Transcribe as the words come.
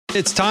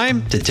It's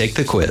time to take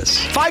the quiz.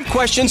 5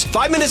 questions,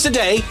 5 minutes a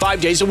day,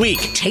 5 days a week.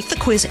 Take the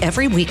quiz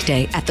every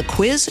weekday at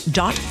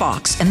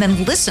thequiz.fox and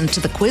then listen to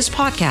the quiz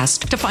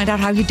podcast to find out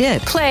how you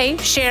did. Play,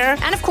 share,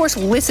 and of course,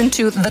 listen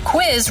to The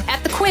Quiz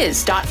at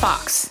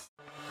thequiz.fox.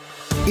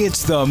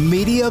 It's the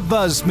Media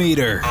Buzz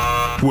Meter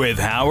with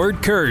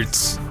Howard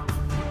Kurtz.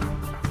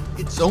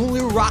 It's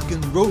only rock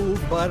and roll,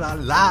 but I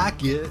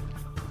like it.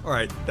 All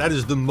right, that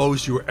is the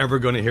most you're ever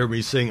going to hear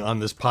me sing on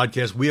this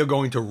podcast. We are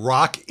going to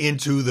rock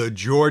into the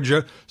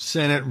Georgia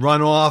Senate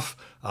runoff,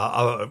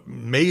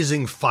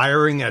 amazing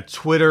firing at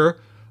Twitter,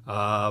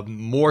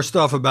 more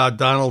stuff about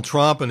Donald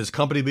Trump and his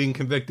company being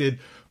convicted.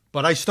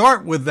 But I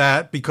start with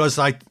that because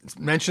I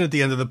mentioned at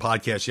the end of the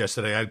podcast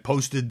yesterday, I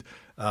posted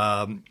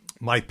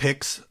my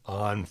picks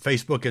on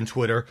Facebook and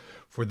Twitter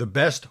for the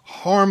best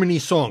harmony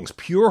songs,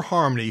 pure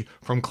harmony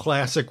from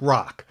classic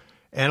rock.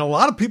 And a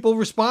lot of people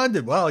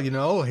responded, well,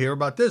 hear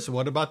about this.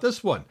 What about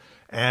this one?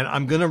 And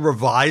I'm going to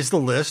revise the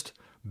list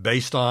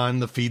based on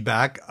the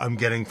feedback I'm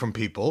getting from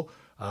people.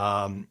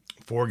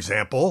 For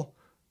example,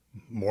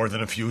 more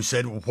than a few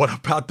said, what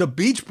about the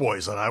Beach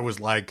Boys? And I was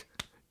like,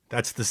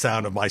 that's the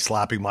sound of my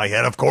slapping my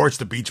head. Of course,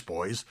 the Beach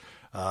Boys.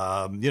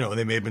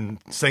 They may have been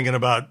singing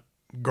about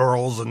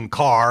girls and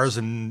cars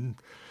and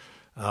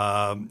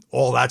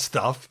all that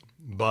stuff,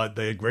 but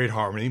they had great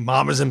harmony.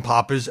 Mamas and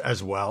Papas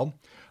as well.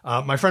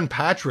 My friend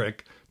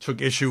Patrick took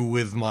issue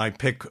with my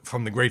pick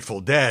from the Grateful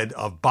Dead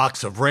of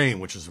Box of Rain,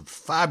 which is a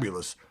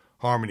fabulous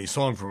harmony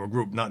song from a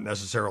group not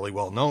necessarily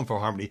well known for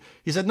harmony.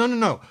 He said,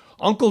 no,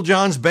 Uncle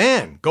John's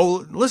Band.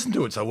 Go listen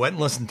to it. So I went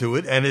and listened to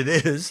it, and it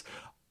is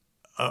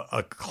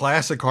a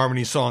classic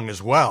harmony song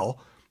as well.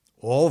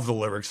 All of the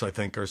lyrics, I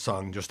think, are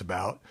sung just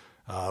about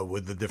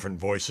with the different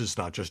voices,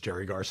 not just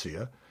Jerry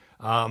Garcia.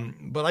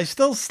 But I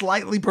still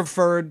slightly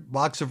preferred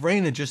Box of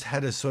Rain. It just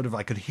had a sort of,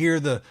 I could hear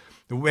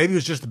maybe it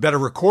was just a better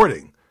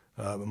recording,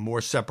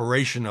 more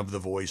separation of the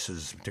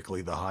voices,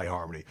 particularly the high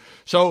harmony.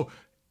 So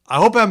I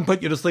hope I haven't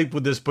put you to sleep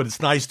with this, but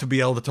it's nice to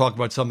be able to talk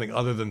about something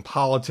other than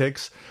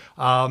politics.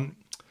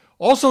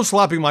 Also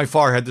slapping my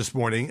forehead this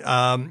morning.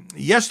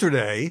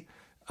 Yesterday,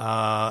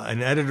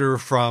 an editor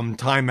from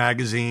Time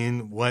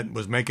Magazine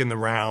was making the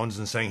rounds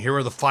and saying, here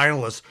are the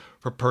finalists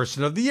for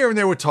Person of the Year. And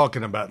they were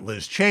talking about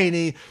Liz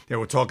Cheney. They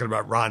were talking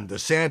about Ron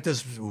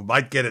DeSantis, who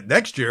might get it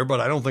next year, but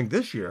I don't think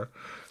this year.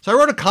 So I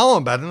wrote a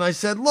column about it, and I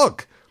said,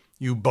 look,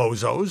 you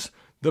bozos,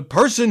 the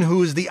person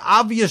who is the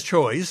obvious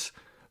choice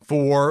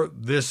for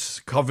this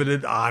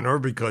coveted honor,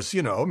 because,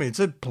 it's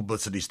a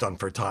publicity stunt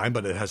for Time,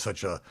 but it has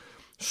such a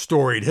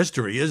storied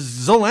history,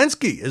 is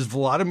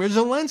Volodymyr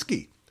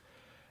Zelensky.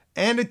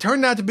 And it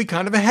turned out to be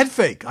kind of a head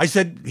fake. I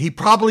said he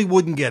probably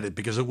wouldn't get it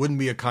because it wouldn't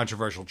be a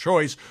controversial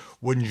choice,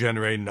 wouldn't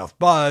generate enough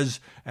buzz,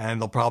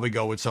 and they'll probably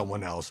go with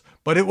someone else.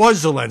 But it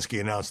was Zelensky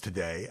announced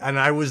today, and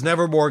I was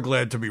never more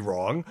glad to be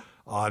wrong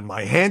on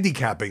my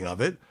handicapping of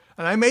it.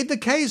 And I made the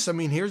case. I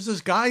mean, here's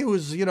this guy who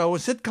is, a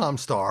sitcom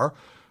star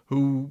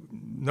who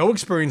no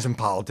experience in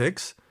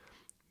politics,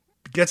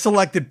 gets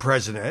elected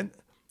president,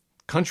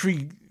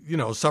 country,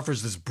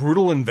 suffers this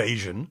brutal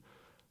invasion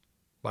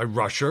by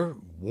Russia,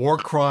 war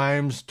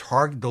crimes,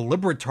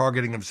 deliberate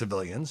targeting of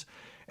civilians,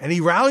 and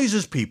he rallies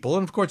his people,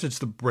 and of course it's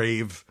the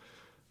brave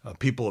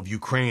people of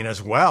Ukraine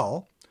as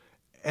well,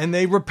 and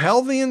they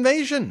repel the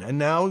invasion, and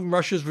now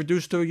Russia's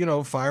reduced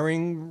to,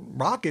 firing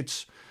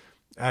rockets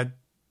at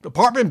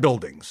apartment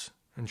buildings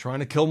and trying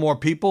to kill more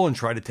people and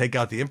try to take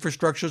out the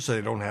infrastructure so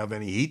they don't have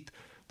any heat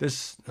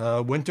this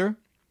winter.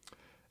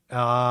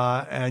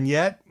 And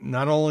yet,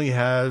 not only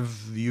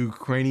have the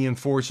Ukrainian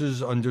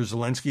forces under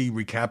Zelensky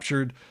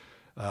recaptured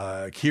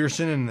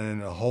Kherson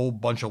and a whole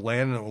bunch of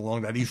land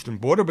along that eastern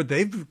border, but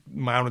they've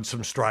mounted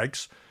some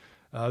strikes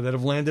that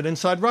have landed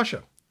inside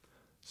Russia.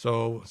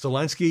 So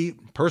Zelensky,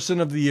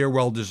 Person of the Year,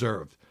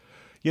 well-deserved.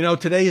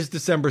 Today is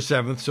December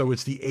 7th, so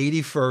it's the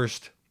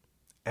 81st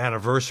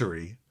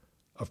anniversary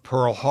of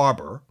Pearl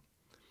Harbor.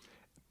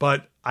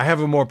 But I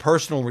have a more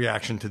personal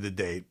reaction to the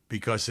date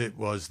because it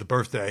was the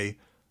birthday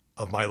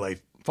of my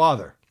late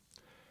father.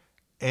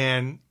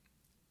 And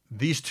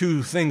these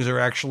two things are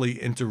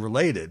actually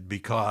interrelated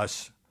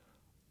because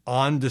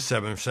on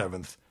December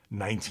 7th,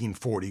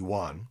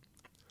 1941,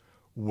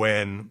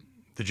 when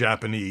the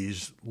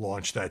Japanese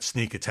launched that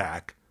sneak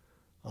attack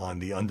on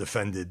the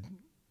undefended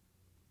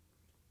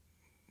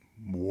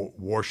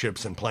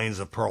warships and planes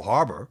of Pearl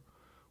Harbor,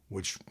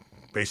 which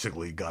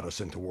basically got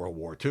us into World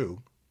War II,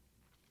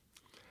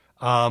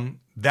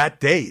 that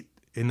date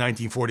in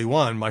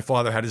 1941, my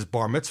father had his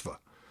bar mitzvah.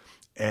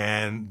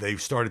 And they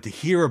started to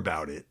hear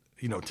about it.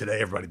 Today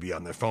everybody be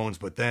on their phones,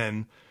 but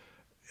then,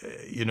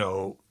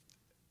 the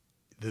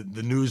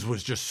news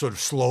was just sort of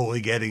slowly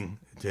getting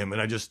to him.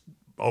 And I just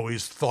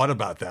always thought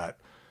about that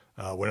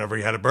whenever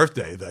he had a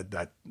birthday,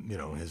 that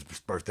his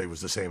birthday was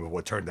the same as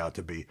what turned out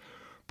to be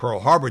Pearl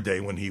Harbor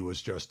Day when he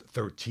was just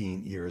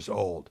 13 years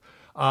old.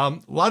 A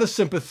lot of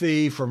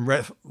sympathy from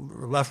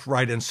left,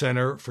 right, and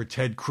center for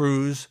Ted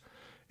Cruz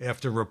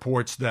after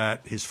reports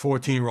that his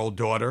 14-year-old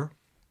daughter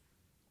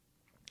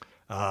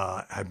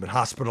had been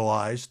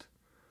hospitalized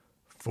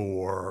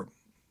for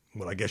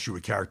what I guess you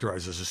would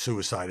characterize as a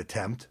suicide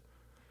attempt,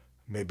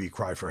 maybe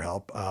cry for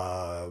help,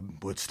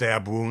 with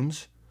stab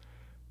wounds.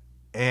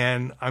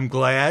 And I'm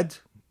glad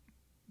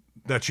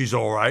that she's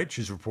all right.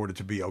 She's reported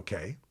to be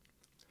okay.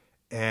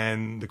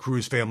 And the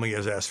Cruz family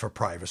has asked for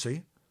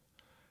privacy.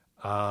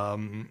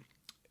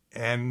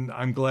 And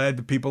I'm glad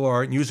that people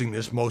aren't using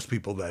this, most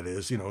people that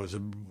is, as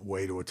a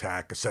way to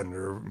attack a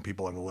senator and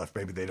people on the left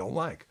maybe they don't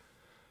like.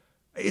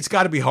 It's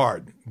got to be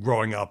hard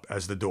growing up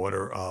as the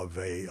daughter of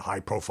a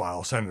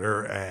high-profile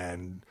senator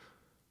and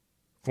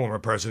former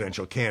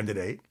presidential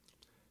candidate.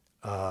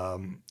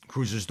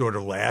 Cruz's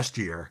daughter last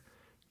year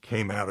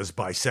came out as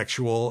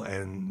bisexual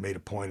and made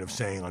a point of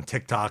saying on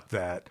TikTok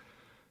that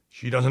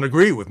she doesn't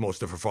agree with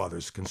most of her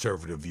father's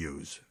conservative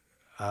views.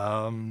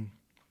 And,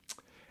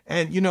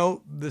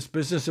 this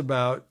business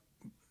about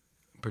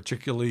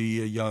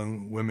particularly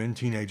young women,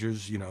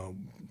 teenagers,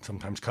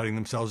 sometimes cutting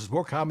themselves is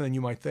more common than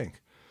you might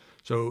think.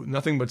 So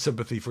nothing but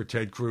sympathy for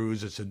Ted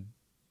Cruz. It's a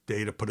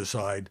day to put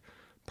aside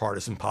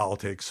partisan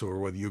politics or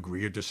whether you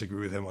agree or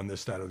disagree with him on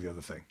this, that, or the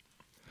other thing.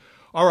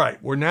 All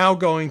right, we're now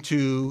going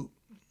to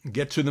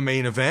get to the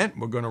main event.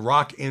 We're going to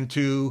rock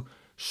into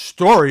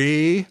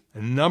story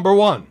number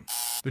one,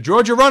 the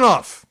Georgia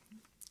runoff.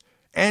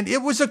 And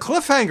it was a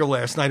cliffhanger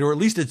last night, or at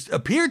least it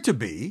appeared to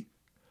be,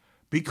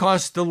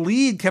 because the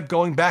lead kept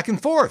going back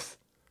and forth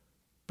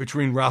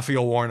between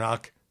Raphael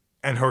Warnock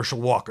and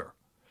Herschel Walker.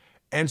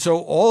 And so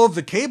all of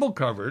the cable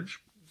coverage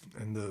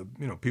and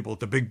the people at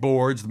the big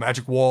boards, the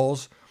magic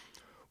walls,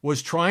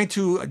 was trying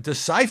to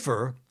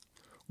decipher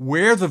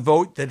where the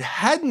vote that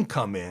hadn't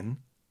come in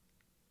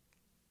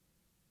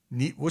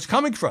was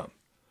coming from.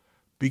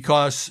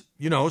 Because,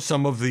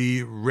 some of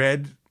the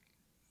red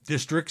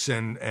districts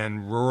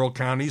and rural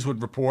counties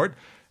would report,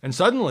 and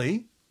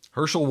suddenly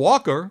Herschel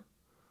Walker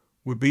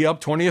would be up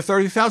 20 or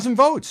 30,000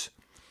 votes.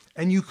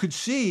 And you could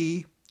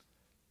see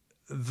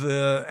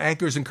the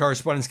anchors and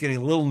correspondents getting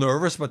a little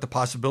nervous about the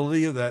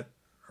possibility that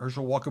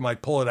Herschel Walker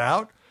might pull it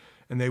out.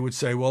 And they would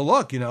say, well,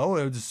 look, it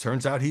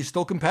turns out he's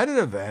still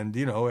competitive. And,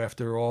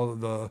 after all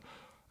the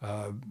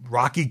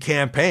rocky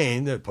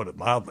campaign, to put it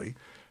mildly,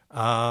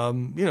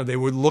 they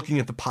were looking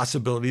at the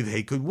possibility that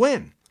he could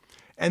win.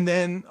 And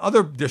then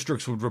other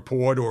districts would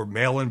report or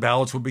mail-in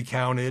ballots would be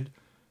counted.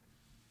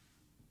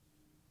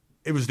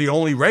 It was the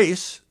only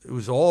race. It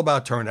was all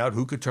about turnout,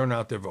 who could turn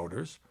out their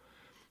voters.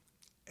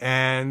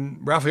 And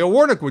Raphael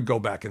Warnock would go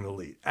back in the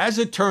lead. As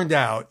it turned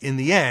out, in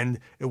the end,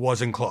 it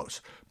wasn't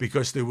close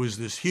because there was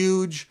this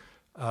huge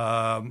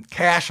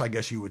cache, I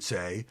guess you would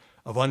say,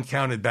 of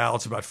uncounted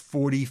ballots, about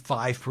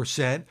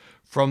 45%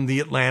 from the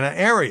Atlanta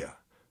area.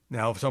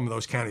 Now, some of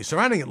those counties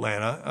surrounding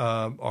Atlanta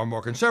are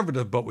more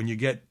conservative, but when you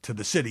get to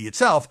the city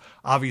itself,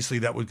 obviously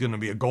that was going to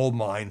be a gold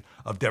mine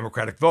of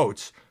Democratic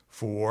votes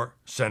for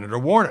Senator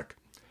Warnock.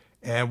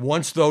 And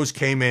once those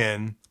came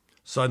in,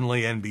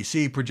 suddenly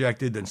NBC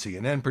projected, then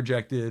CNN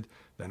projected,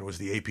 then it was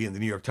the AP and the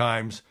New York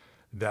Times,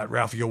 that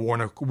Raphael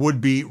Warnock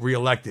would be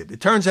reelected. It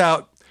turns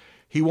out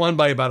he won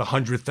by about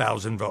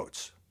 100,000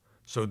 votes.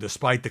 So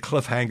despite the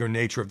cliffhanger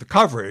nature of the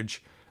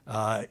coverage,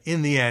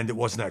 in the end, it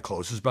wasn't that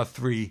close. It was about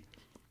 3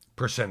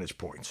 percentage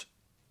points.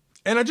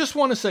 And I just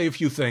want to say a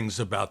few things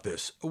about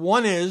this.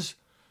 One is,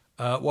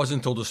 it wasn't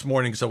until this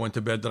morning, because I went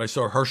to bed, that I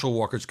saw Herschel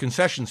Walker's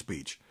concession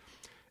speech.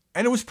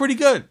 And it was pretty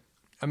good.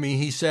 I mean,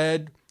 he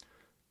said,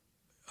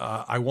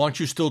 I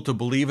want you still to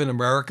believe in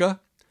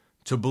America,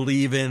 to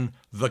believe in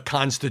the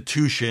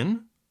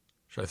Constitution,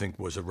 which I think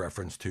was a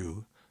reference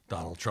to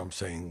Donald Trump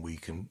saying we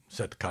can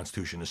set the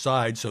Constitution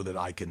aside so that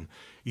I can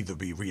either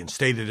be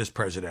reinstated as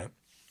president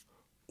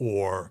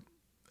or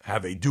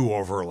have a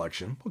do-over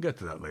election. We'll get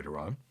to that later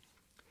on.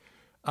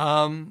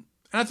 And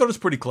I thought it was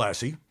pretty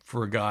classy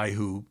for a guy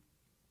who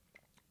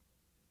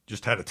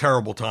just had a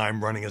terrible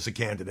time running as a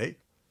candidate.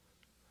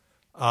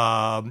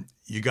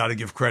 You got to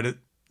give credit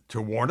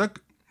to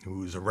Warnock,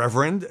 who's a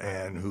reverend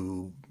and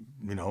who,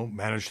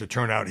 managed to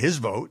turn out his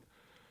vote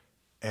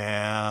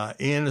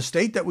in a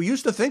state that we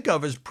used to think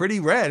of as pretty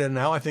red and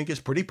now I think is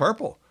pretty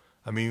purple.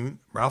 I mean,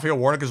 Raphael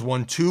Warnock has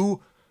won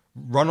 2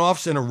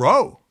 runoffs in a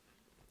row.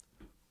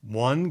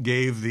 One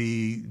gave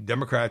the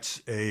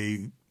Democrats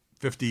a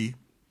 50-50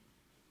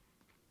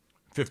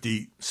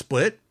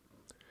 split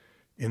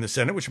in the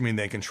Senate, which means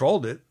they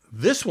controlled it.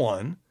 This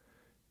one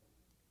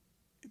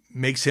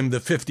makes him the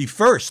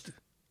 51st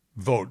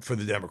vote for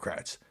the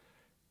Democrats.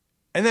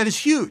 And that is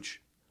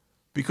huge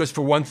because,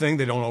 for one thing,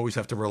 they don't always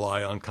have to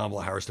rely on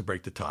Kamala Harris to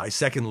break the tie.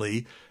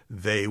 Secondly,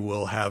 they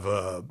will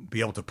be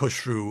able to push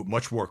through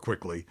much more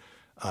quickly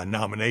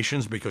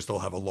nominations because they'll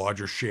have a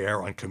larger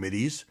share on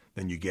committees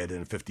than you get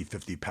in a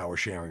 50-50 power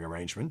sharing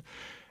arrangement.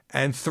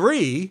 And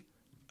 3,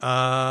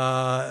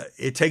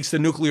 it takes the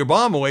nuclear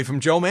bomb away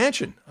from Joe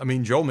Manchin. I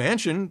mean, Joe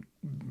Manchin,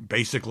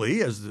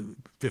 basically, as the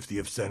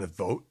 50th Senate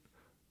vote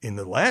in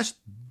the last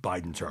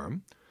Biden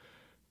term,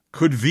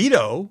 could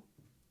veto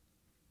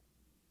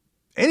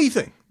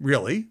anything,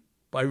 really,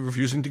 by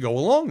refusing to go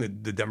along.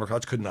 The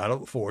Democrats could not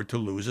afford to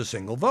lose a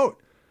single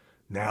vote.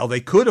 Now they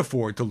could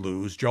afford to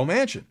lose Joe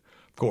Manchin.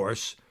 Of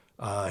course,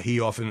 He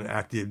often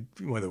acted,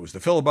 whether it was the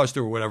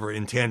filibuster or whatever,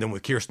 in tandem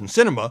with Kyrsten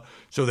Sinema,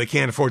 so they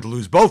can't afford to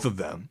lose both of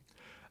them,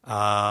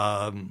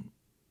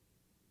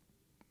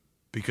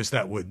 because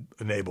that would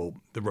enable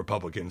the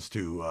Republicans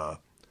to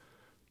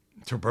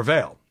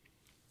prevail.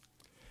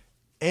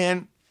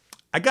 And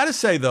I got to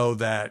say, though,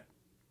 that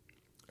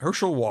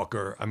Herschel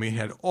Walker,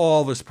 had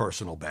all this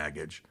personal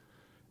baggage,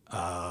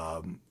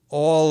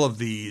 all of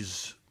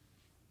these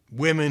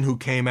women who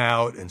came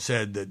out and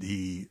said that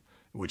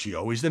which he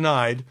always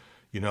denied,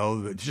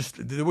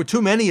 there were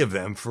too many of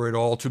them for it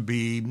all to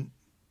be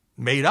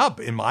made up,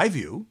 in my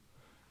view,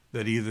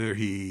 that either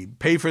he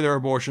paid for their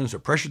abortions or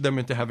pressured them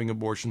into having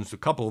abortions, a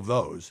couple of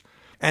those.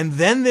 And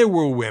then there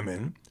were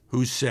women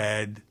who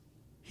said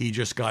he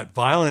just got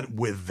violent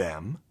with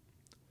them,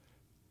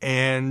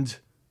 and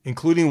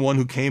including one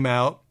who came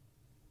out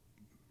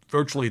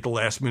virtually at the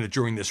last minute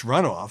during this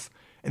runoff,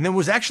 and then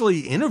was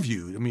actually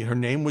interviewed. Her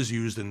name was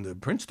used in the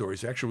print stories.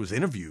 She actually was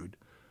interviewed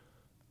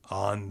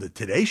on the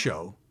Today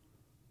Show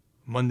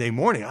Monday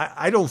morning.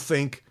 I don't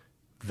think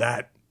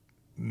that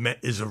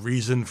is a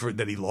reason for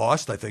that he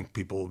lost. I think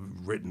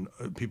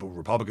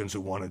Republicans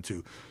who wanted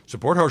to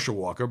support Herschel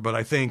Walker, but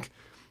I think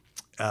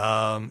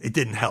it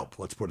didn't help.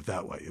 Let's put it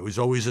that way. It was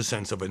always a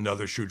sense of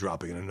another shoe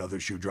dropping and another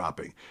shoe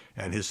dropping.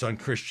 And his son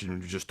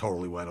Christian just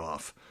totally went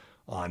off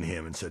on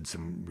him and said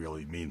some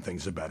really mean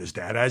things about his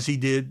dad, as he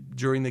did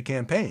during the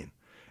campaign.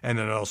 And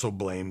then also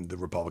blamed the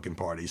Republican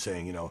Party,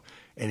 saying,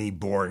 any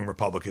boring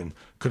Republican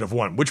could have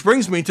won. Which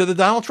brings me to the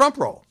Donald Trump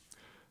role.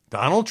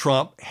 Donald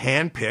Trump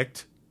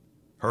handpicked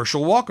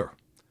Herschel Walker.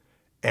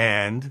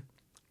 And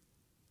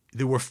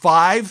there were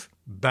 5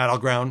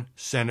 battleground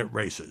Senate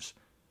races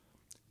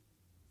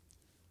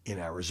in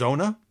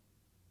Arizona,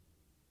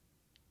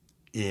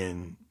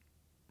 in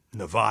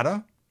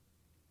Nevada,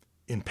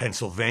 in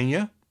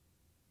Pennsylvania,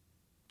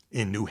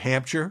 in New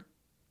Hampshire,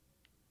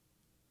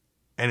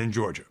 and in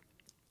Georgia.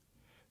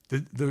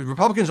 The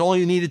Republicans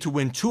only needed to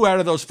win 2 out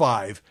of those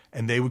 5,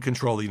 and they would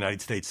control the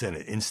United States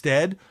Senate.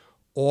 Instead,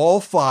 all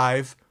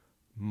 5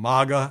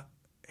 MAGA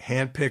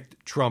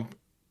handpicked Trump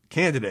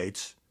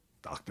candidates,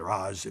 Dr.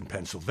 Oz in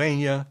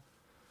Pennsylvania,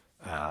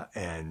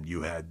 and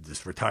you had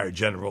this retired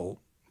General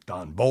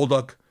Don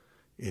Bolduc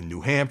in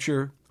New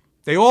Hampshire,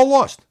 they all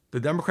lost. The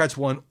Democrats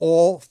won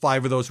all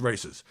 5 of those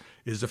races.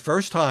 It is the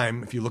first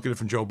time, if you look at it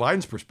from Joe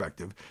Biden's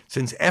perspective,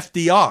 since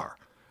FDR,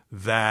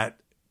 that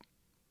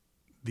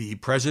the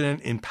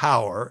president in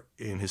power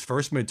in his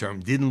first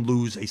midterm didn't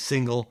lose a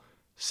single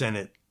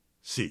Senate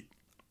seat.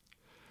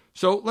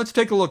 So let's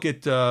take a look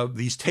at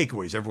these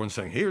takeaways. Everyone's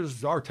saying,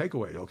 here's our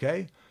takeaway,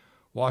 okay?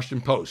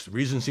 Washington Post. The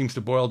reason seems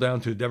to boil down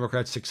to the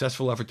Democrats'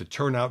 successful effort to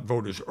turn out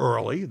voters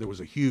early. There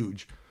was a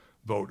huge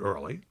vote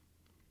early.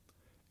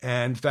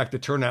 And in fact, the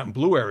turnout in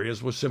blue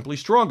areas was simply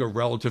stronger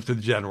relative to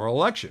the general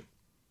election.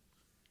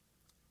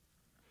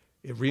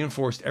 It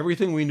reinforced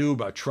everything we knew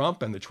about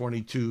Trump and the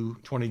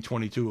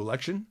 2022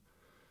 election,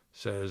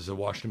 says the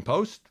Washington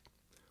Post,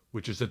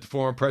 which is that the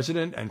former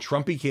president and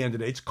Trumpy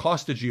candidates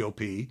cost the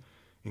GOP,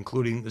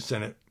 including the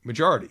Senate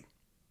majority.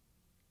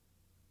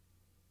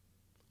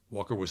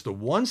 Walker was the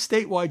one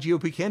statewide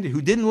GOP candidate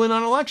who didn't win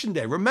on Election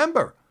Day.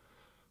 Remember,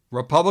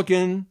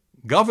 Republican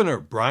Governor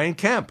Brian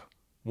Kemp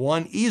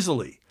won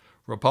easily.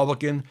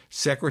 Republican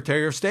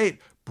Secretary of State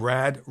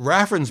Brad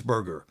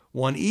Raffensperger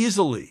won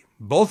easily.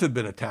 Both had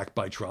been attacked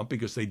by Trump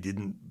because they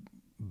didn't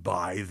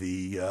buy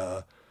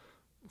the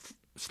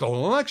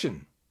stolen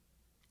election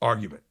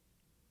argument.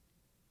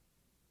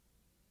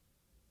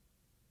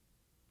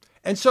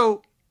 And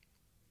so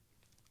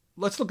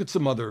let's look at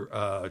some other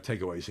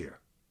takeaways here.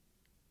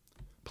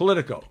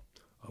 Politico.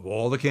 Of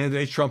all the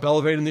candidates Trump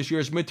elevated in this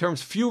year's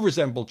midterms, few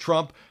resemble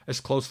Trump as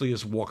closely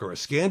as Walker, a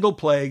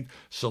scandal-plagued,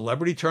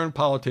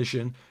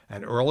 celebrity-turned-politician,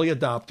 and early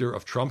adopter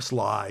of Trump's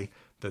lie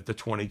that the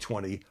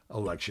 2020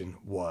 election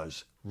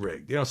was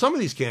rigged. Some of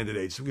these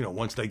candidates,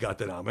 once they got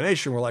the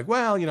nomination, were like,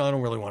 well, I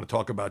don't really want to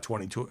talk about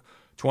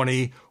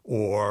 2020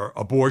 or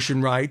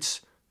abortion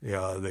rights.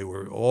 They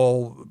were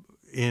all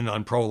in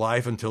on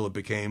pro-life until it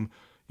became,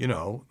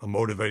 a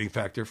motivating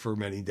factor for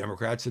many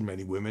Democrats and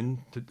many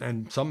women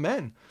and some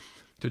men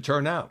to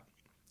turn out.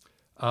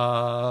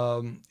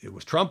 It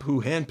was Trump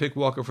who handpicked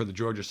Walker for the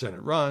Georgia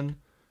Senate run,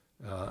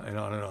 and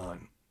on and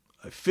on.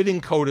 A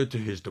fitting coda to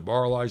his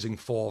demoralizing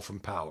fall from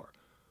power.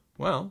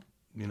 Well,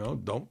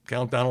 don't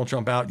count Donald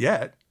Trump out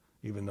yet,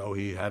 even though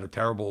he had a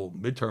terrible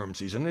midterm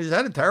season. He's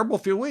had a terrible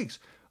few weeks.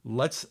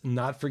 Let's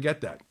not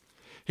forget that.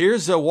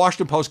 Here's a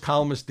Washington Post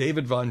columnist,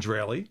 David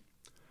Vondrelli,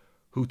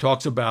 who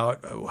talks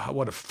about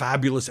what a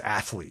fabulous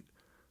athlete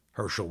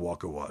Herschel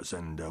Walker was,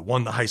 and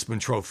won the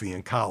Heisman Trophy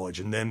in college,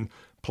 and then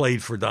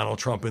played for Donald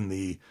Trump in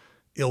the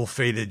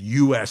ill-fated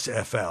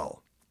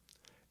USFL,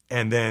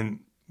 and then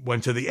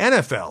went to the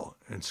NFL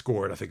and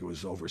scored, I think it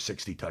was over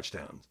 60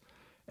 touchdowns.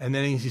 And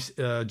then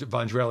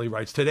Vondrelli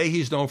writes, today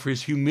he's known for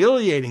his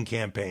humiliating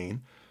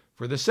campaign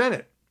for the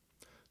Senate.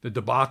 The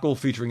debacle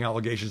featuring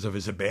allegations of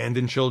his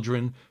abandoned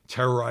children,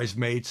 terrorized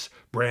mates,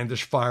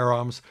 brandished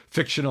firearms,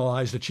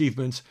 fictionalized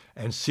achievements,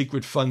 and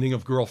secret funding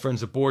of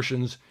girlfriends'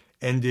 abortions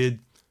ended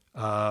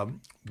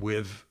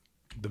with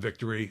the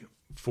victory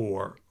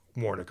for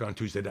Warnock on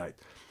Tuesday night.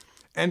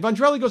 And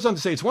Vendrelli goes on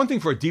to say, it's one thing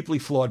for a deeply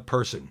flawed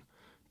person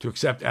to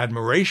accept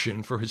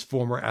admiration for his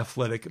former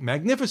athletic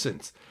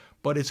magnificence,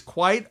 but it's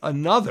quite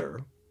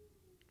another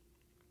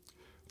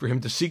for him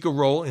to seek a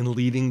role in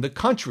leading the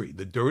country.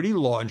 The dirty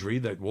laundry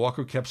that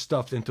Walker kept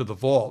stuffed into the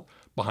vault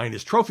behind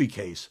his trophy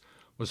case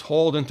was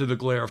hauled into the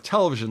glare of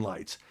television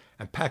lights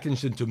and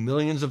packaged into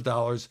millions of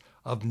dollars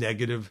of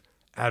negative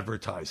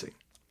advertising.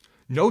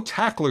 No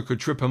tackler could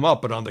trip him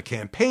up, but on the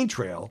campaign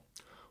trail,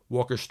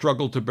 Walker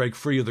struggled to break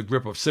free of the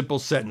grip of simple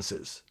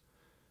sentences.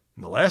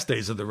 In the last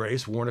days of the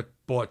race, Warnock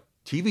bought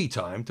TV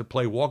time to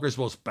play Walker's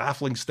most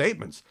baffling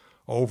statements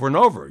over and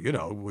over. You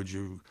know, would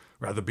you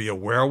rather be a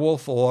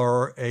werewolf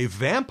or a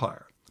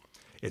vampire?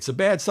 It's a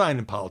bad sign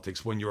in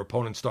politics when your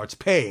opponent starts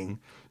paying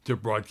to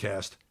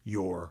broadcast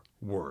your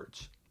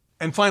words.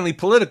 And finally,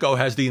 Politico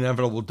has the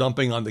inevitable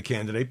dumping on the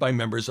candidate by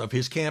members of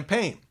his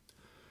campaign.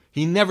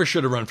 He never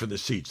should have run for the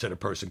seat, said a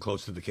person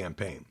close to the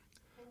campaign.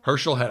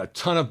 Herschel had a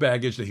ton of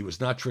baggage that he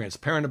was not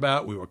transparent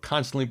about. We were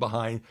constantly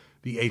behind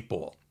the eight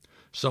ball.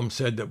 Some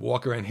said that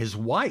Walker and his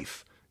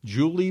wife,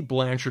 Julie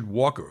Blanchard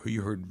Walker, who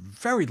you heard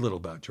very little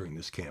about during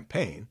this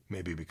campaign,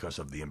 maybe because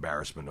of the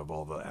embarrassment of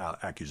all the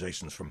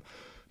accusations from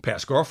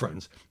past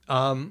girlfriends,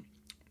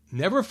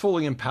 never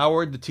fully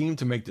empowered the team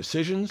to make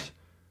decisions.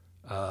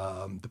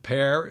 The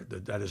pair,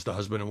 that is the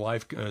husband and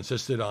wife,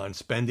 insisted on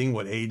spending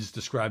what aides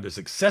described as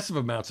excessive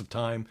amounts of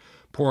time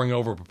poring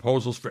over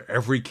proposals for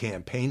every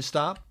campaign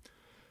stop.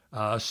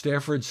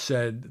 Stafford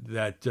said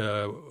that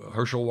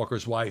Herschel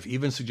Walker's wife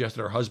even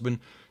suggested her husband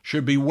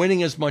should be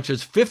winning as much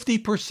as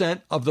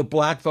 50% of the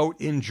black vote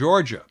in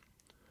Georgia,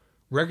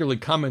 regularly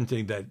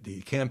commenting that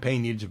the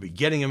campaign needed to be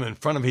getting him in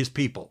front of his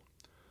people.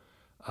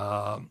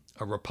 A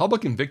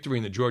Republican victory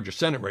in the Georgia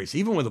Senate race,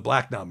 even with a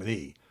black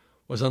nominee,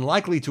 was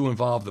unlikely to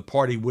involve the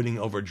party winning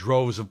over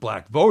droves of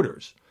black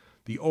voters.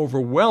 The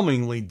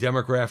overwhelmingly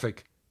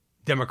democratic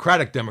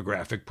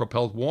demographic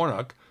propelled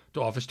Warnock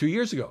to office 2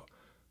 years ago.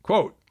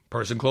 Quote,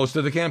 person close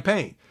to the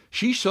campaign.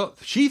 She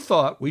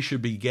thought we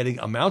should be getting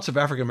amounts of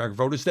African-American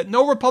voters that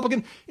no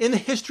Republican in the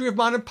history of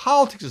modern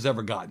politics has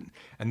ever gotten.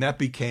 And that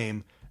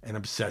became an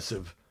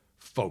obsessive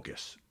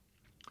focus.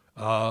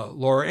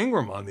 Laura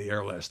Ingraham on the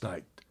air last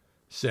night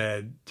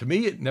said, to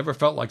me, it never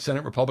felt like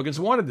Senate Republicans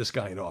wanted this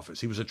guy in office.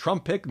 He was a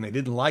Trump pick, and they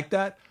didn't like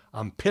that.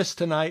 I'm pissed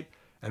tonight,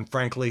 and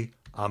frankly,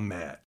 I'm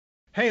mad.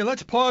 Hey,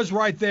 let's pause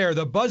right there.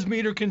 The buzz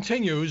meter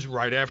continues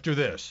right after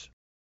this.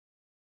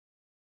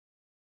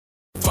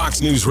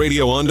 Fox News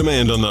Radio on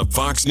demand on the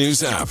Fox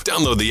News app.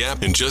 Download the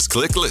app and just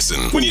click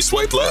listen. When you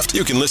swipe left,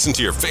 you can listen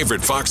to your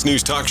favorite Fox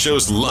News talk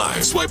shows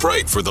live. Swipe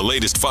right for the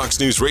latest Fox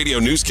News Radio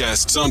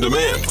newscasts on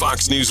demand.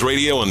 Fox News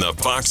Radio on the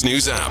Fox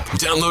News app.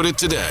 Download it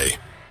today.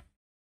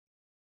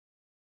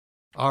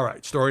 All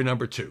right, story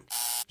number 2.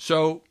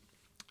 So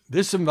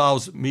this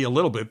involves me a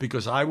little bit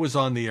because I was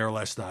on the air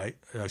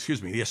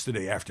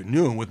yesterday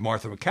afternoon with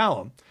Martha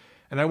McCallum,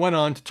 and I went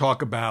on to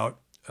talk about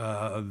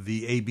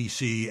the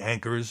ABC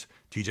anchors,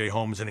 TJ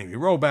Holmes and Amy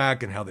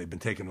Robach, and how they've been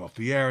taken off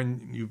the air,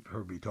 and you've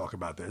heard me talk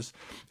about this.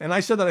 And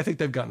I said that I think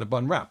they've gotten a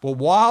bun rap.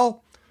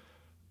 Well,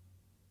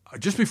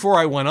 just before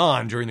I went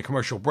on during the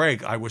commercial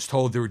break, I was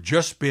told there had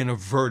just been a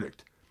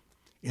verdict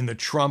in the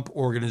Trump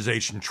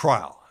Organization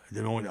trial.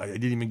 I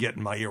didn't even get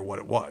in my ear what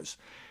it was.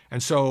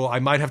 And so I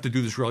might have to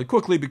do this really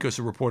quickly because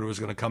the reporter was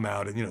going to come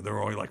out and, there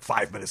were only like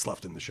 5 minutes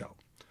left in the show.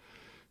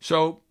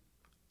 So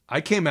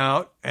I came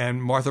out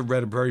and Martha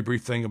read a very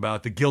brief thing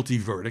about the guilty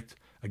verdict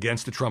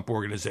against the Trump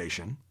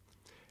Organization.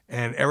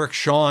 And Eric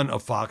Shawn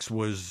of Fox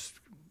was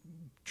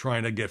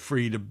trying to get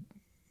free to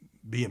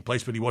be in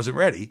place, but he wasn't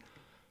ready.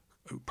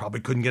 Probably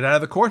couldn't get out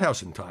of the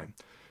courthouse in time.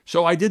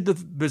 So I did the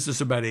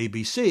business about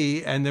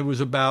ABC, and there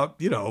was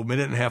about, a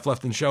minute and a half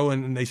left in the show,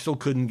 and they still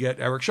couldn't get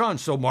Eric Shawn.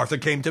 So Martha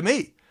came to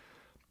me,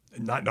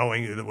 not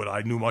knowing what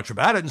I knew much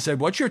about it, and said,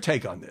 what's your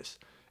take on this?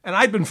 And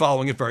I'd been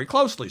following it very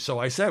closely. So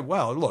I said,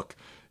 well, look,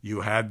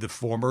 you had the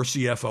former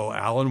CFO,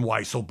 Alan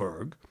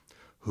Weisselberg,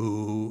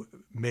 who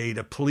made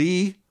a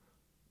plea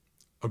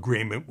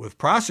agreement with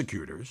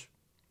prosecutors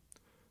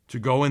to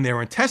go in there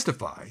and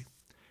testify,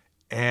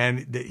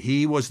 and that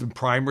he was the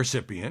prime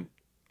recipient,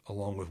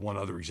 along with one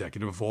other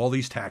executive, of all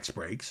these tax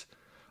breaks,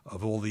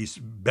 of all these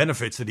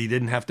benefits that he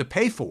didn't have to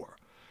pay for.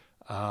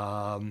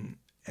 And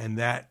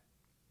that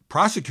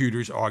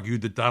prosecutors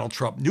argued that Donald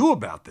Trump knew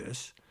about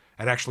this,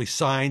 had actually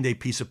signed a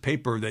piece of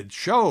paper that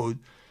showed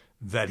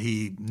that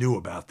he knew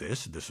about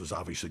this. This was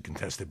obviously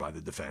contested by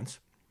the defense.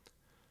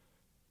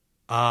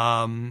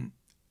 And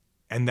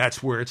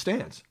that's where it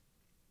stands.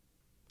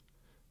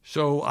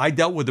 So I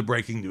dealt with the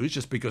breaking news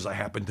just because I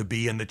happened to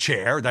be in the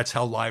chair. That's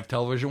how live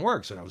television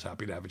works, and I was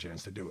happy to have a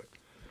chance to do it.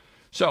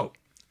 So,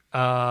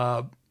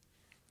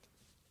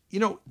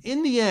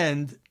 in the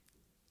end,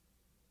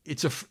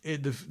 it's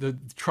the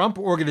Trump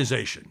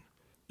Organization.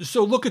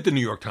 So look at the New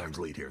York Times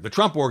lead here. The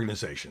Trump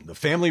Organization, the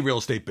family real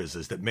estate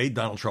business that made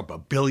Donald Trump a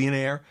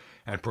billionaire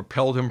and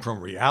propelled him from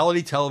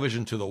reality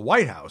television to the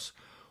White House,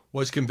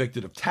 was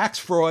convicted of tax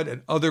fraud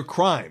and other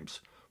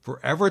crimes,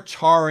 forever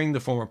tarring the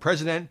former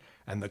president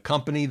and the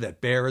company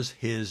that bears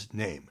his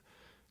name.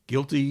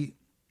 Guilty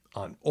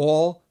on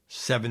all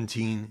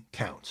 17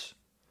 counts.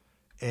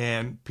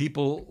 And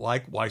people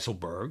like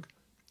Weisselberg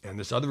and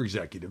this other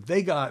executive,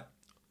 they got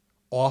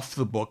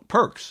off-the-book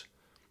perks.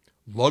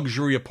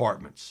 Luxury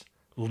apartments,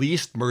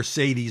 leased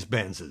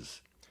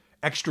Mercedes-Benzes,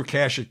 extra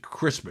cash at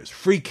Christmas,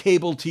 free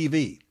cable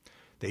TV.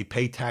 They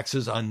pay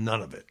taxes on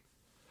none of it.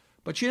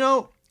 But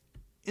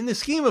in the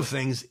scheme of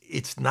things,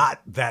 it's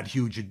not that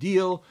huge a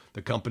deal.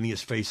 The company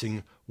is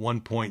facing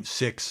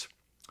 $1.6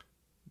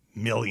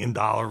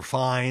 million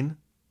fine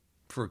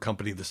for a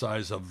company the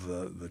size of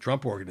the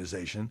Trump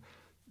organization.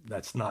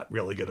 That's not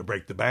really going to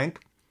break the bank.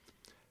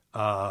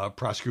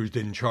 Prosecutors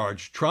didn't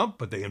charge Trump,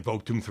 but they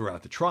invoked him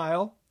throughout the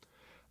trial.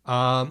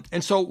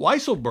 And so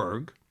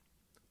Weisselberg,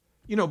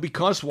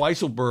 because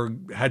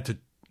Weisselberg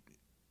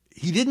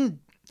he didn't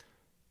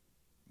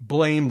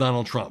blame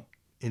Donald Trump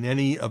in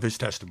any of his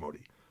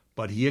testimony,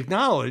 but he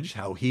acknowledged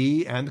how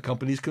he and the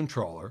company's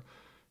controller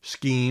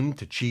schemed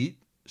to cheat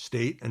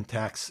state and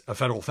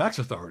federal tax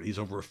authorities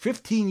over a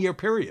 15-year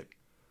period.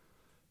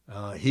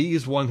 He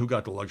is one who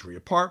got the luxury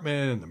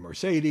apartment and the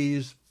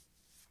Mercedes,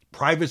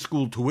 private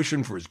school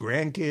tuition for his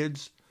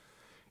grandkids.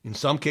 In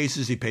some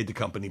cases, he paid the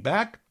company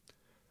back.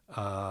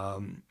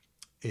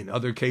 In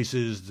other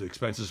cases, the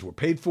expenses were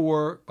paid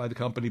for by the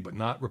company but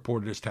not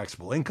reported as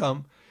taxable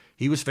income.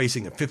 He was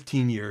facing a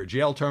 15-year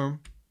jail term,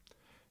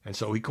 and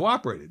so he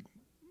cooperated.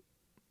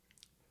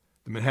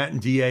 The Manhattan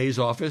DA's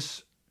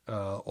office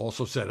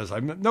also said, as I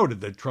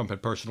noted, that Trump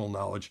had personal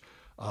knowledge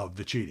of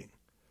the cheating.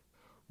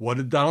 What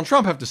did Donald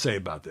Trump have to say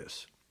about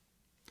this?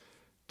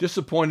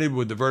 Disappointed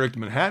with the verdict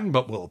in Manhattan,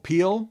 but will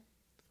appeal.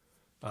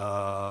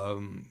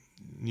 New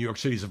York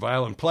City is a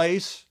violent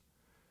place.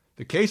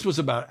 The case was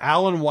about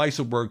Alan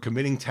Weisselberg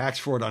committing tax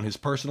fraud on his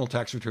personal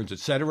tax returns,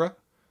 etc.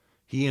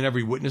 He and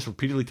every witness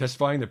repeatedly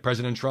testifying that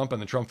President Trump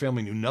and the Trump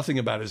family knew nothing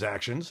about his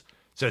actions,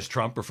 says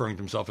Trump, referring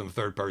to himself in the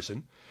third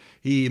person.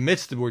 He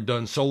admits that were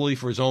done solely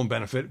for his own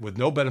benefit, with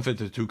no benefit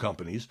to the two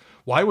companies.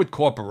 Why would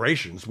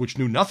corporations, which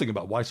knew nothing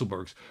about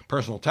Weisselberg's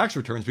personal tax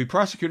returns, be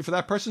prosecuted for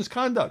that person's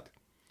conduct?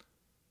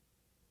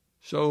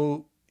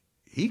 So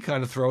he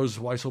kind of throws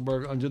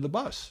Weisselberg under the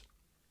bus.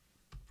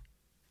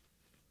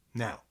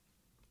 Now,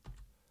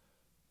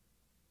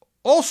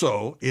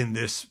 also in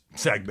this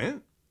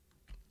segment,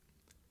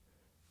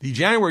 the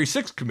January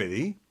 6th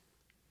committee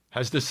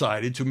has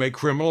decided to make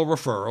criminal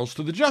referrals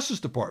to the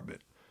Justice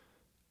Department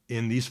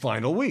in these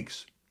final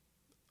weeks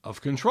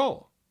of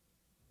control.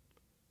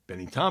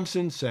 Benny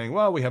Thompson saying,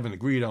 well, we haven't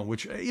agreed on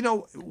which,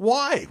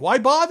 why? Why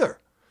bother?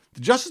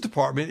 The Justice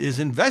Department is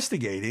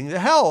investigating the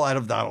hell out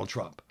of Donald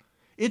Trump.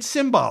 It's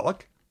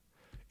symbolic.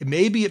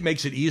 Maybe it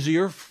makes it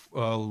easier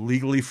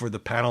legally for the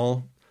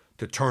panel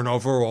to turn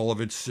over all of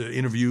its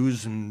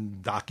interviews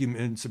and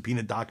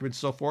subpoenaed documents and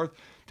so forth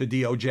to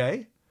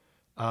DOJ.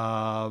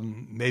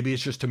 Maybe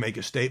it's just to make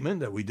a statement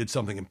that we did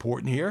something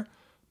important here.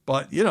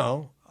 But,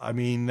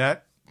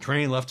 that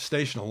train left the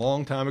station a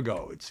long time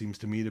ago. It seems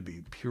to me to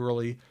be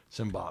purely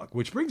symbolic.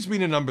 Which brings me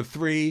to number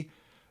 3,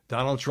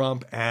 Donald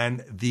Trump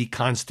and the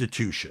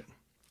Constitution.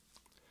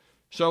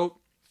 So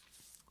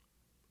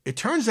it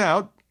turns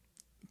out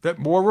that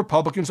more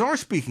Republicans are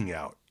speaking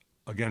out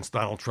against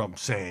Donald Trump,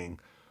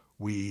 saying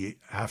we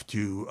have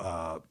to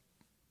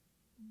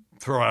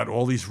throw out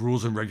all these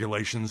rules and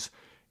regulations,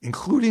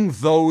 including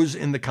those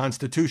in the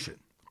Constitution.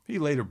 He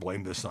later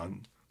blamed this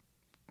on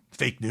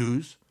fake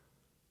news.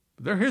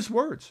 But they're his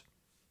words.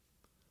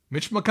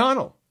 Mitch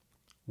McConnell,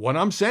 what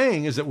I'm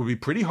saying is that it would be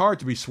pretty hard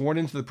to be sworn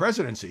into the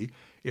presidency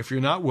if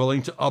you're not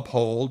willing to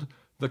uphold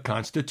the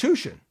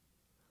Constitution.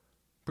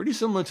 Pretty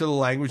similar to the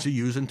language they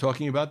use in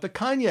talking about the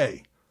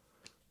Kanye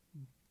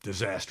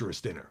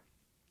disastrous dinner.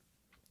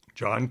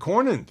 John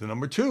Cornyn, the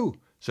number 2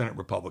 Senate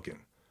Republican.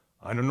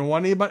 I don't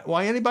know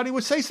why anybody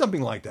would say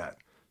something like that.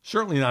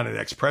 Certainly not an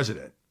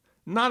ex-president.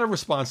 Not a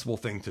responsible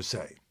thing to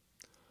say.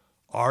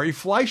 Ari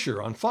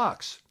Fleischer on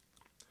Fox.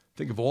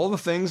 Think of all the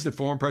things that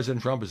former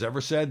President Trump has ever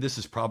said, this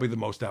is probably the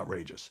most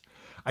outrageous.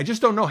 I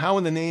just don't know how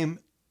in the name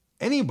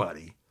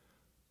anybody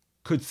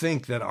could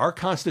think that our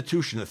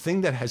Constitution, the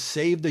thing that has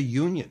saved the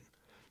Union,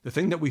 the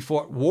thing that we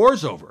fought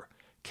wars over,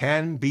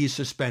 can be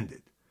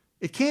suspended.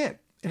 It can't.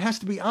 It has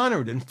to be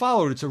honored and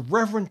followed. It's a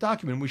reverent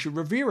document. We should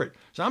revere it.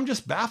 So I'm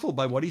just baffled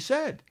by what he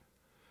said.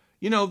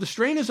 The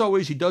strain is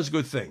always he does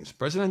good things.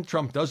 President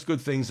Trump does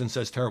good things and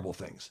says terrible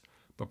things.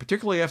 But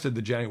particularly after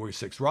the January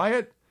 6th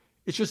riot,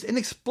 it's just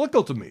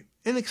inexplicable to me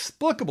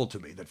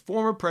that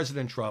former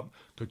President Trump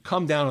could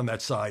come down on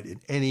that side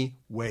in any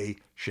way,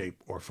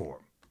 shape, or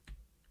form.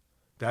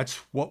 That's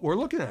what we're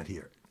looking at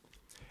here.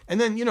 And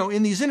then,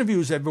 in these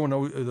interviews,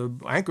 the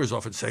anchors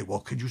often say, well,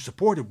 could you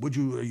support him? Would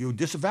you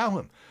disavow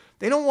him?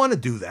 They don't want to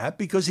do that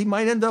because he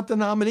might end up the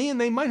nominee and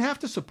they might have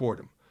to support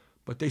him.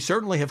 But they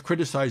certainly have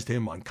criticized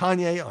him on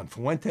Kanye, on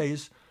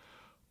Fuentes,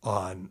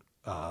 on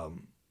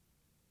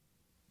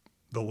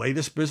the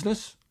latest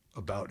business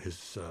about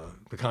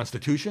the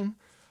Constitution.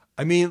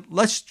 I mean,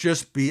 let's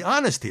just be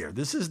honest here.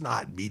 This is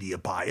not media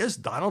bias.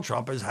 Donald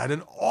Trump has had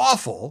an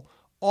awful,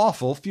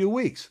 awful few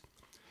weeks.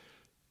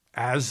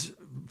 As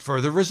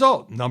further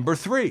result, number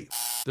 3,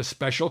 the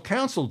special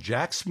counsel,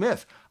 Jack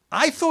Smith.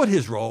 I thought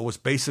his role was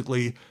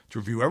basically to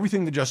review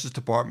everything the Justice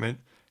Department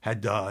had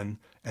done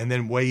and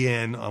then weigh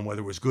in on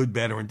whether it was good,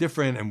 bad, or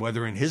indifferent, and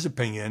whether, in his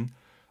opinion,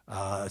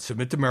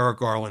 submit to Merrick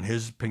Garland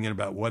his opinion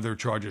about whether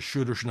charges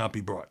should or should not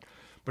be brought.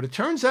 But it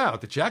turns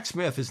out that Jack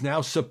Smith is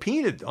now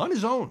subpoenaed on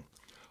his own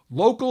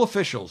local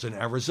officials in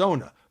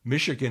Arizona,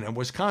 Michigan, and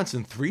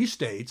Wisconsin, 3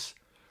 states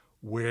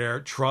where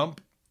Trump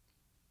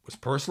was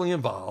personally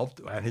involved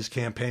and his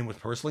campaign was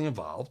personally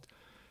involved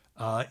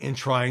in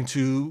trying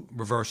to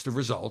reverse the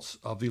results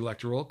of the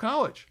Electoral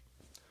College.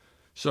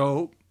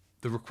 So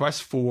the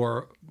request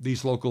for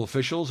these local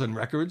officials and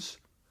records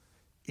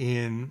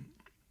in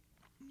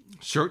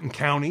certain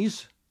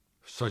counties,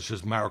 such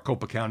as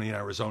Maricopa County in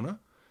Arizona,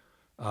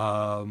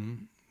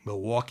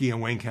 Milwaukee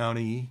and Wayne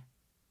County,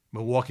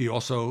 Milwaukee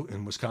also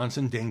in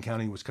Wisconsin, Dane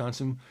County,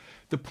 Wisconsin.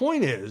 The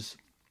point is,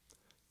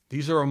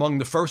 these are among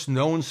the first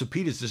known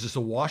subpoenas. This is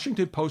a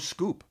Washington Post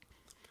scoop.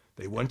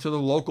 They went to the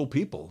local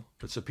people,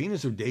 but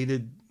subpoenas are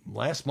dated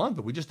last month,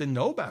 but we just didn't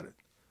know about it.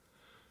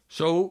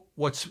 So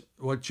what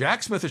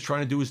Jack Smith is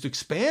trying to do is to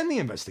expand the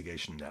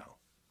investigation now.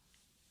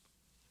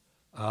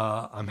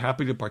 I'm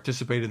happy to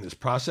participate in this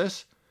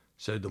process,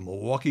 said the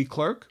Milwaukee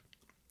clerk,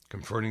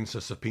 confirming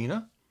the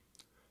subpoena.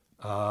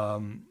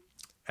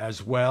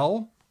 As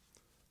well,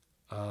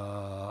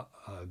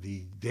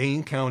 the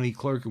Dane County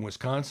clerk in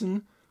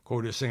Wisconsin,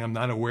 quoted as saying, "I'm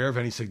not aware of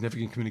any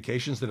significant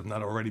communications that have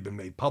not already been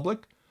made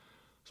public."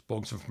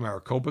 Spokesman from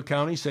Maricopa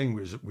County saying,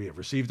 "We have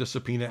received a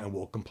subpoena and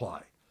will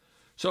comply."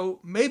 So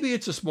maybe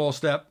it's a small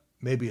step,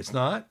 maybe it's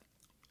not.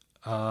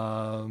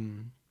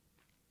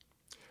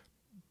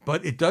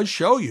 But it does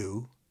show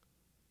you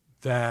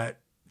that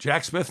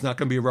Jack Smith's not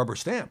going to be a rubber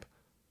stamp,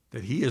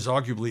 that he has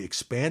arguably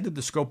expanded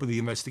the scope of the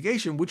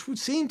investigation, which would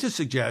seem to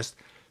suggest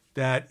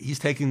that he's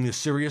taking this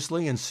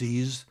seriously and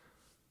sees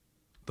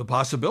the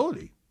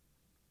possibility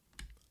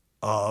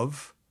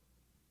of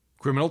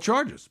criminal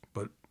charges.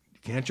 But you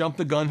can't jump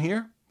the gun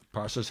here. The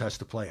process has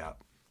to play out.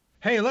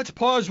 Hey, let's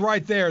pause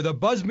right there. The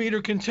buzz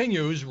meter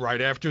continues right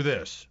after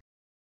this.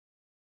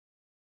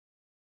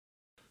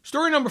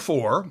 Story number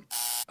 4.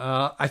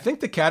 I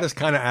think the cat is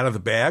kind of out of the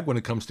bag when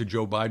it comes to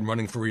Joe Biden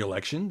running for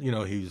re-election. You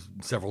know, he's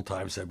several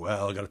times said,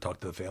 well, I got to talk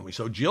to the family.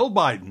 So Jill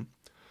Biden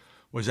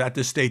was at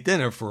this state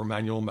dinner for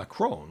Emmanuel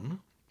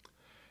Macron,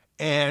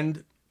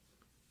 and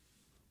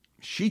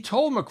she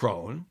told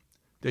Macron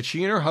that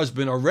she and her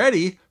husband are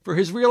ready for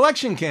his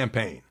re-election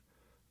campaign,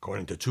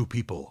 according to 2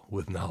 people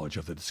with knowledge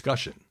of the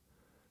discussion.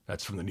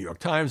 That's from the New York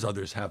Times.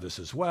 Others have this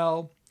as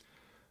well.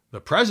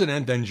 The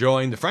president then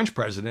joined the French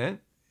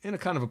president in a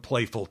kind of a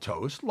playful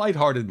toast,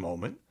 lighthearted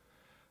moment,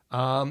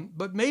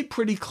 but made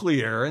pretty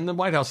clear, and the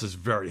White House is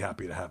very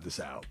happy to have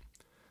this out,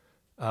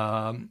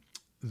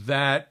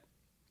 that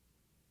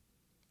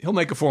he'll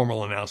make a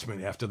formal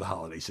announcement after the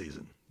holiday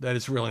season, that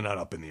it's really not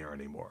up in the air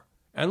anymore.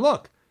 And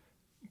look,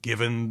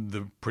 given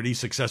the pretty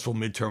successful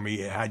midterm he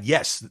had,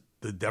 yes,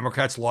 the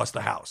Democrats lost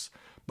the House,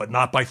 but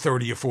not by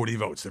 30 or 40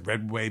 votes. The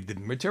red wave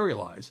didn't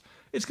materialize.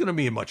 It's going to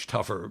be a much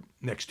tougher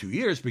next 2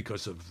 years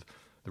because of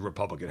the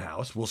Republican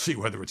House. We'll see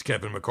whether it's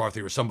Kevin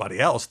McCarthy or somebody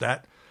else.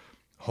 That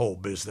whole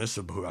business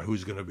about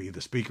who's going to be the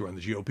speaker on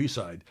the GOP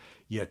side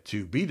yet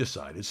to be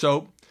decided.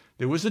 So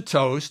there was a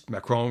toast,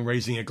 Macron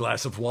raising a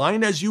glass of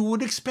wine, as you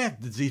would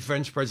expect the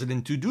French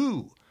president to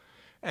do,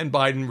 and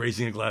Biden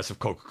raising a glass of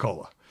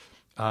Coca-Cola.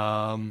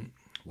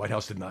 White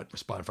House did not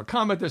respond for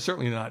comment. They're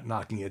certainly not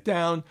knocking it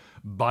down.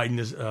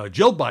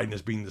 Jill Biden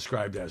is being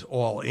described as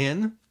all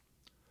in.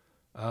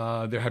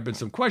 There had been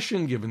some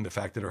question, given the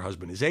fact that her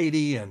husband is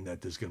 80 and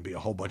that there's going to be a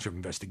whole bunch of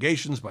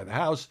investigations by the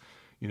House.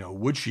 You know,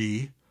 would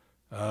she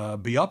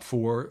be up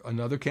for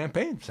another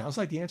campaign? Sounds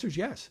like the answer is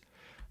yes.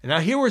 And now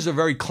here was a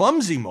very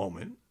clumsy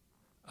moment,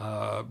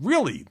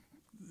 really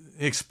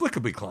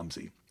inexplicably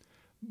clumsy,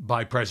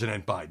 by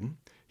President Biden.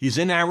 He's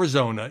in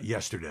Arizona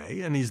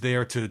yesterday, and he's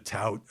there to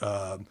tout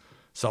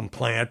some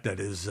plant that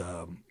is,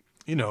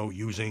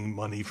 using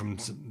money from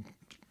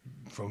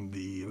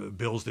the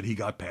bills that he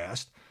got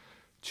passed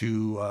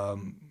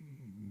to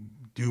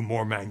do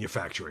more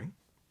manufacturing.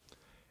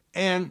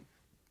 And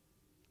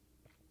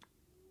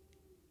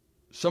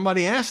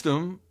somebody asked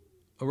him,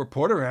 a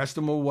reporter asked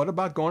him, well, what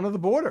about going to the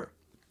border?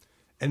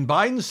 And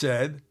Biden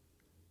said,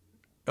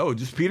 oh,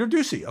 just Peter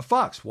Doocy of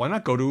Fox. Why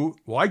go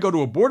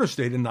to a border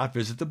state and not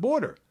visit the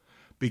border?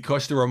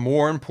 Because there are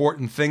more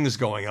important things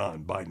going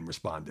on, Biden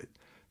responded.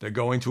 They're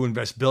going to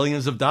invest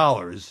billions of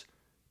dollars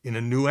in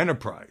a new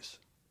enterprise.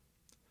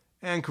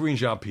 And Karine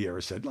Jean-Pierre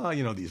said,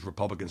 well, these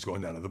Republicans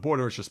going down to the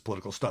border, it's just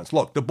political stunts.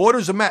 Look, the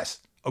border's a mess,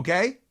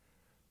 okay?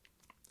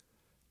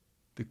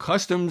 The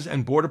Customs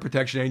and Border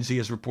Protection Agency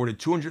has reported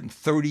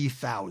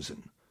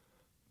 230,000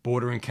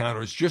 border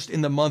encounters just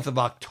in the month of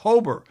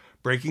October,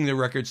 breaking the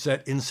record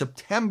set in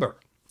September.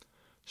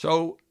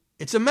 So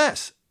it's a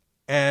mess.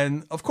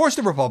 And of course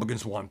the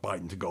Republicans want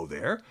Biden to go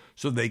there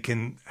so they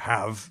can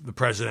have the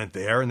president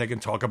there and they can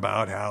talk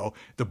about how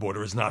the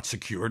border is not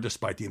secure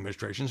despite the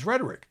administration's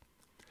rhetoric.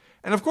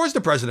 And of course,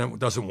 the president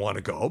doesn't want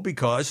to go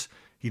because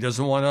he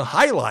doesn't want to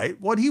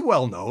highlight what he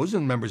well knows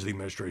and members of the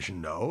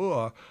administration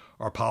know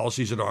are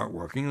policies that aren't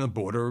working, and the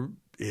border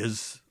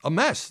is a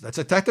mess. That's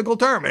a technical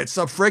term. It's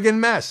a friggin'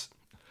 mess.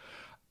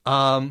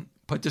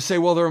 But to say,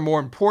 well, there are more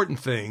important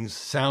things,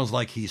 sounds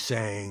like he's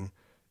saying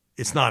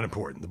it's not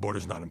important. The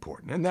border's not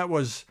important. And that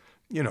was,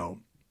 a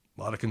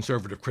lot of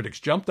conservative critics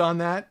jumped on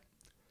that.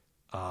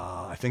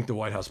 I think the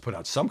White House put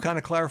out some kind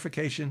of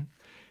clarification.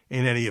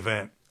 In any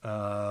event,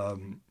 a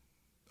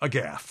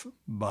gaffe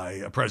by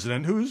a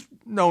president who's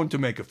known to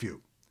make a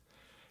few.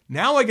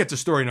 Now I get to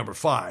story number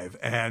 5,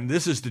 and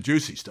this is the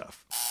juicy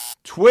stuff.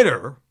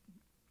 Twitter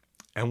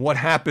and what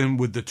happened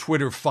with the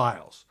Twitter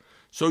files.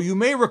 So you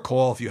may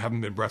recall, if you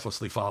haven't been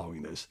breathlessly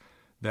following this,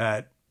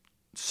 that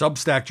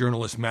Substack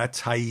journalist Matt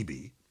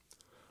Taibbi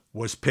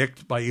was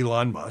picked by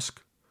Elon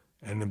Musk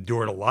and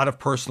endured a lot of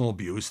personal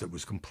abuse that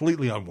was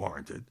completely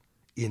unwarranted,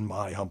 in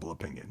my humble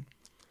opinion,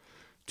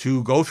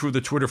 to go through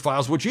the Twitter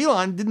files, which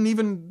Elon didn't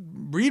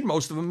even read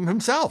most of them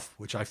himself,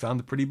 which I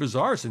found pretty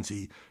bizarre since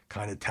he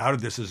kind of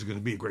touted this as going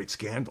to be a great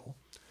scandal.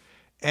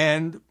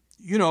 And,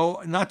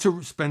 not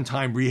to spend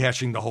time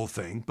rehashing the whole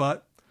thing,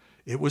 but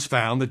it was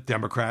found that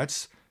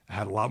Democrats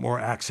had a lot more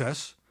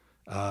access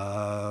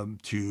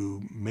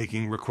to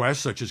making requests,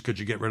 such as could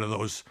you get rid of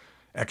those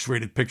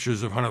X-rated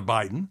pictures of Hunter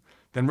Biden,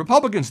 than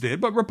Republicans did.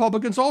 But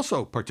Republicans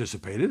also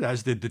participated,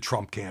 as did the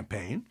Trump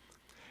campaign.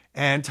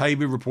 And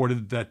Taibbi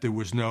reported that there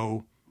was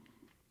no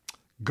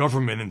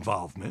government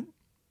involvement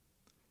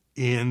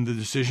in the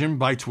decision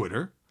by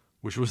Twitter,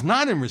 which was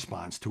not in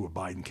response to a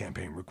Biden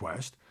campaign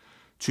request,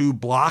 to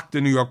block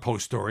the New York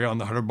Post story on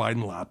the Hunter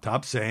Biden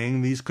laptop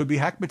saying these could be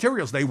hacked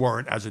materials. They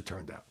weren't, as it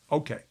turned out.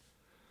 Okay.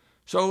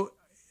 So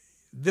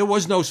there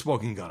was no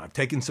smoking gun. I've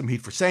taken some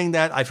heat for saying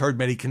that. I've heard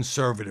many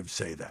conservatives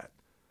say that.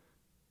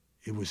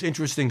 It was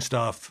interesting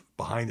stuff,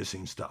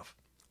 behind-the-scenes stuff.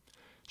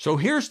 So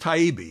here's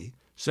Taibbi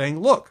saying,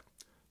 look,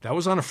 that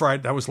was on a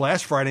Friday. That was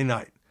last Friday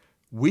night.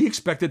 We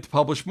expected to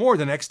publish more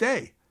the next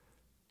day,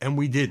 and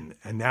we didn't.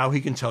 And now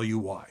he can tell you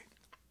why.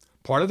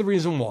 Part of the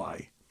reason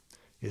why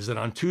is that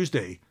on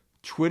Tuesday,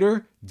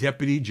 Twitter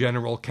Deputy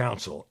General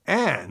Counsel,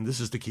 and this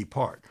is the key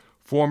part,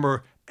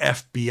 former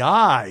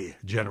FBI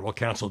General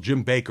Counsel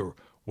Jim Baker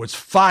was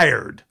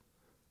fired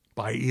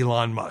by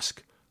Elon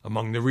Musk.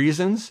 Among the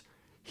reasons,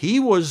 he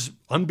was,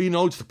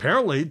 unbeknownst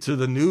apparently to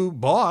the new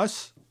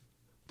boss,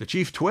 the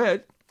chief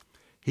twit,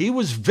 he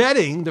was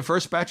vetting the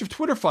first batch of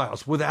Twitter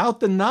files without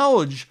the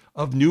knowledge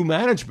of new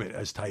management,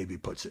 as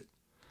Taibbi puts it.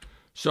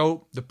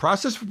 So the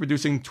process for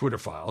producing Twitter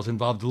files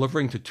involved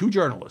delivering to 2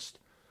 journalists,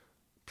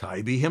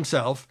 Taibbi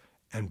himself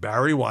and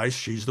Bari Weiss.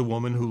 She's the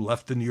woman who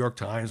left the New York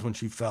Times when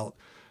she felt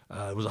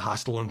it was a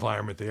hostile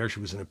environment there. She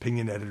was an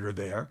opinion editor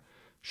there.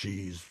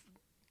 She's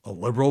a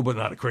liberal, but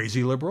not a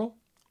crazy liberal.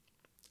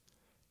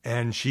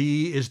 And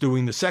she is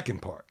doing the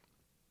second part.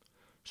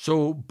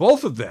 So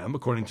both of them,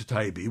 according to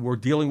Taibbi, were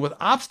dealing with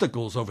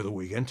obstacles over the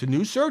weekend to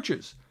new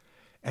searches.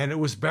 And it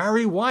was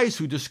Bari Weiss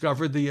who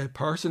discovered the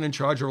person in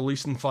charge of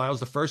releasing files.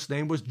 The first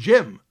name was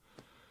Jim.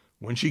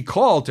 When she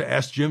called to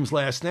ask Jim's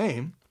last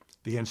name,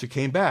 the answer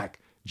came back,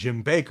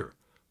 Jim Baker.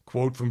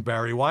 Quote from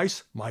Bari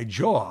Weiss, "My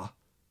jaw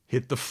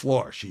hit the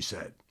floor," she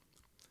said.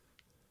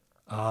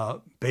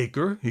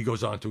 Baker, he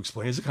goes on to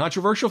explain, is a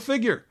controversial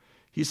figure.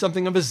 He's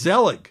something of a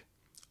zealot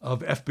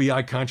of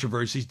FBI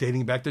controversies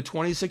dating back to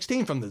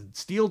 2016, from the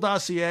Steele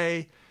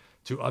dossier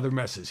to other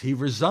messes. He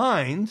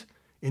resigned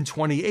in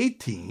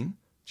 2018,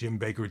 Jim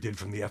Baker did,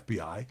 from the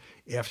FBI,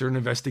 after an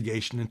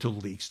investigation into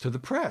leaks to the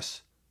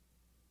press.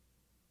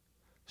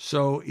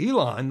 So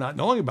Elon, not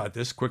knowing about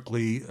this,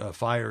 quickly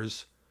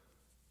fires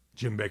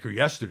Jim Baker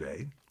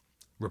yesterday.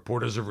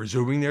 Reporters are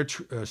resuming their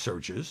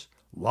searches,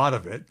 a lot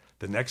of it.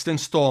 The next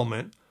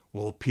installment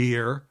will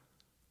appear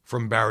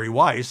from Bari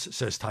Weiss,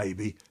 says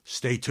Taibbi.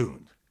 Stay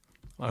tuned.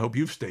 I hope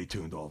you've stayed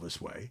tuned all this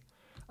way.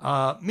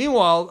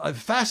 Meanwhile,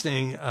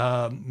 fascinating,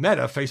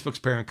 Meta, Facebook's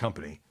parent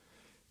company,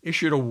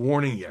 issued a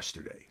warning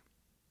yesterday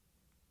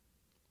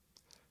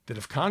that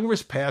if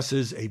Congress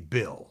passes a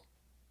bill,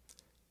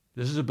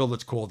 this is a bill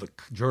that's called the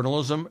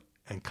Journalism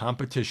and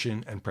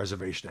Competition and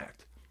Preservation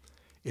Act.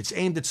 It's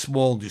aimed at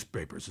small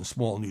newspapers and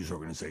small news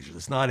organizations.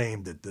 It's not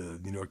aimed at the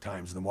New York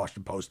Times and the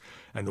Washington Post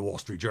and the Wall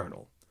Street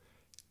Journal.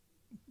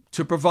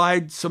 To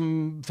provide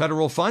some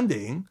federal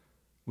funding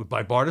with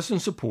bipartisan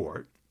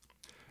support,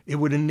 it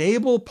would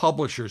enable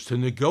publishers to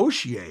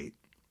negotiate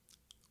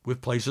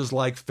with places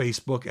like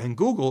Facebook and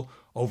Google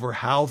over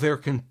how their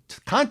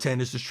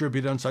content is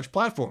distributed on such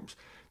platforms.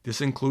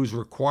 This includes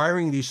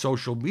requiring these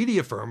social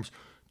media firms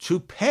to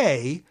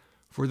pay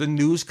for the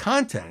news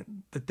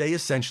content that they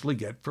essentially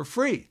get for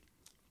free.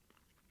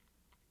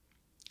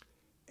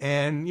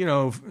 And,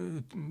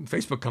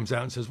 Facebook comes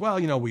out and says, well,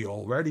 we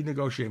already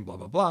negotiate, blah,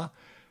 blah, blah.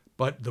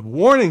 But the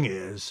warning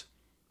is,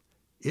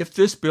 if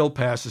this bill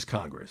passes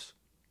Congress,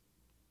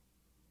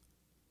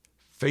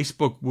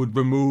 Facebook would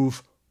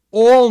remove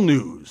all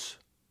news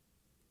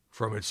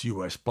from its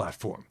U.S.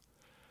 platform.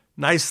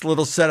 Nice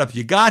little setup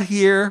you got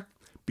here.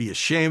 Be a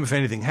shame if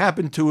anything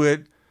happened to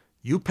it.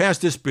 You pass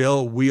this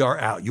bill, we are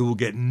out. You will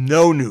get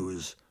no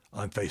news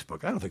on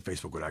Facebook. I don't think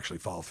Facebook would actually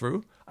follow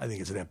through. I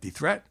think it's an empty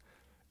threat.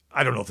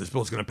 I don't know if this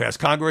bill is going to pass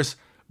Congress,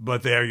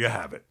 but there you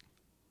have it.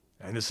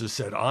 And this is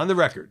said on the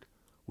record.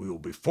 We will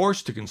be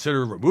forced to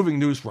consider removing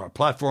news from our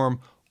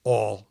platform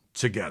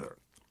altogether.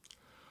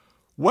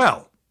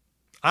 Well,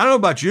 I don't know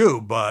about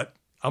you, but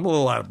I'm a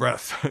little out of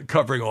breath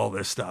covering all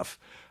this stuff.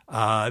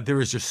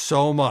 There is just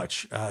so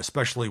much,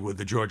 especially with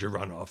the Georgia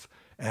runoff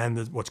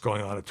and what's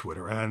going on at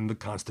Twitter and the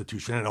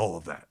Constitution and all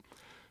of that.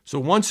 So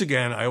once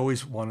again, I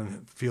always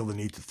want to feel the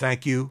need to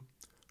thank you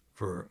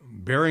for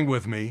bearing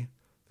with me.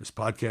 This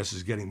podcast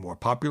is getting more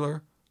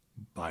popular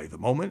by the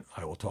moment.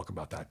 I will talk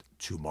about that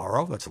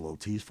tomorrow. That's a little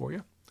tease for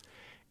you.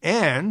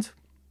 And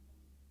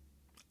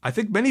I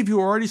think many of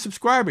you are already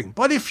subscribing.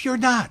 But if you're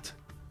not,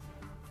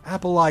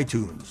 Apple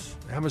iTunes,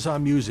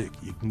 Amazon Music,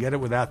 you can get it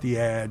without the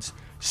ads.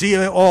 See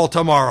you all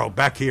tomorrow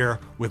back here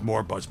with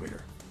more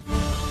BuzzMeter.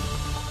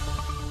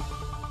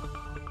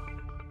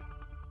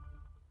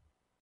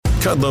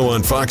 Kudlow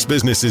on Fox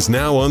Business is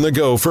now on the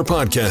go for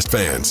podcast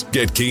fans.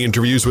 Get key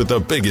interviews with the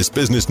biggest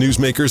business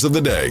newsmakers of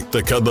the day.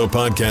 The Kudlow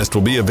podcast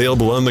will be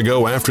available on the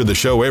go after the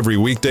show every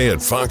weekday at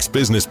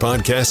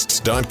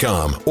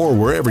foxbusinesspodcasts.com or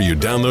wherever you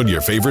download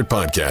your favorite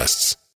podcasts.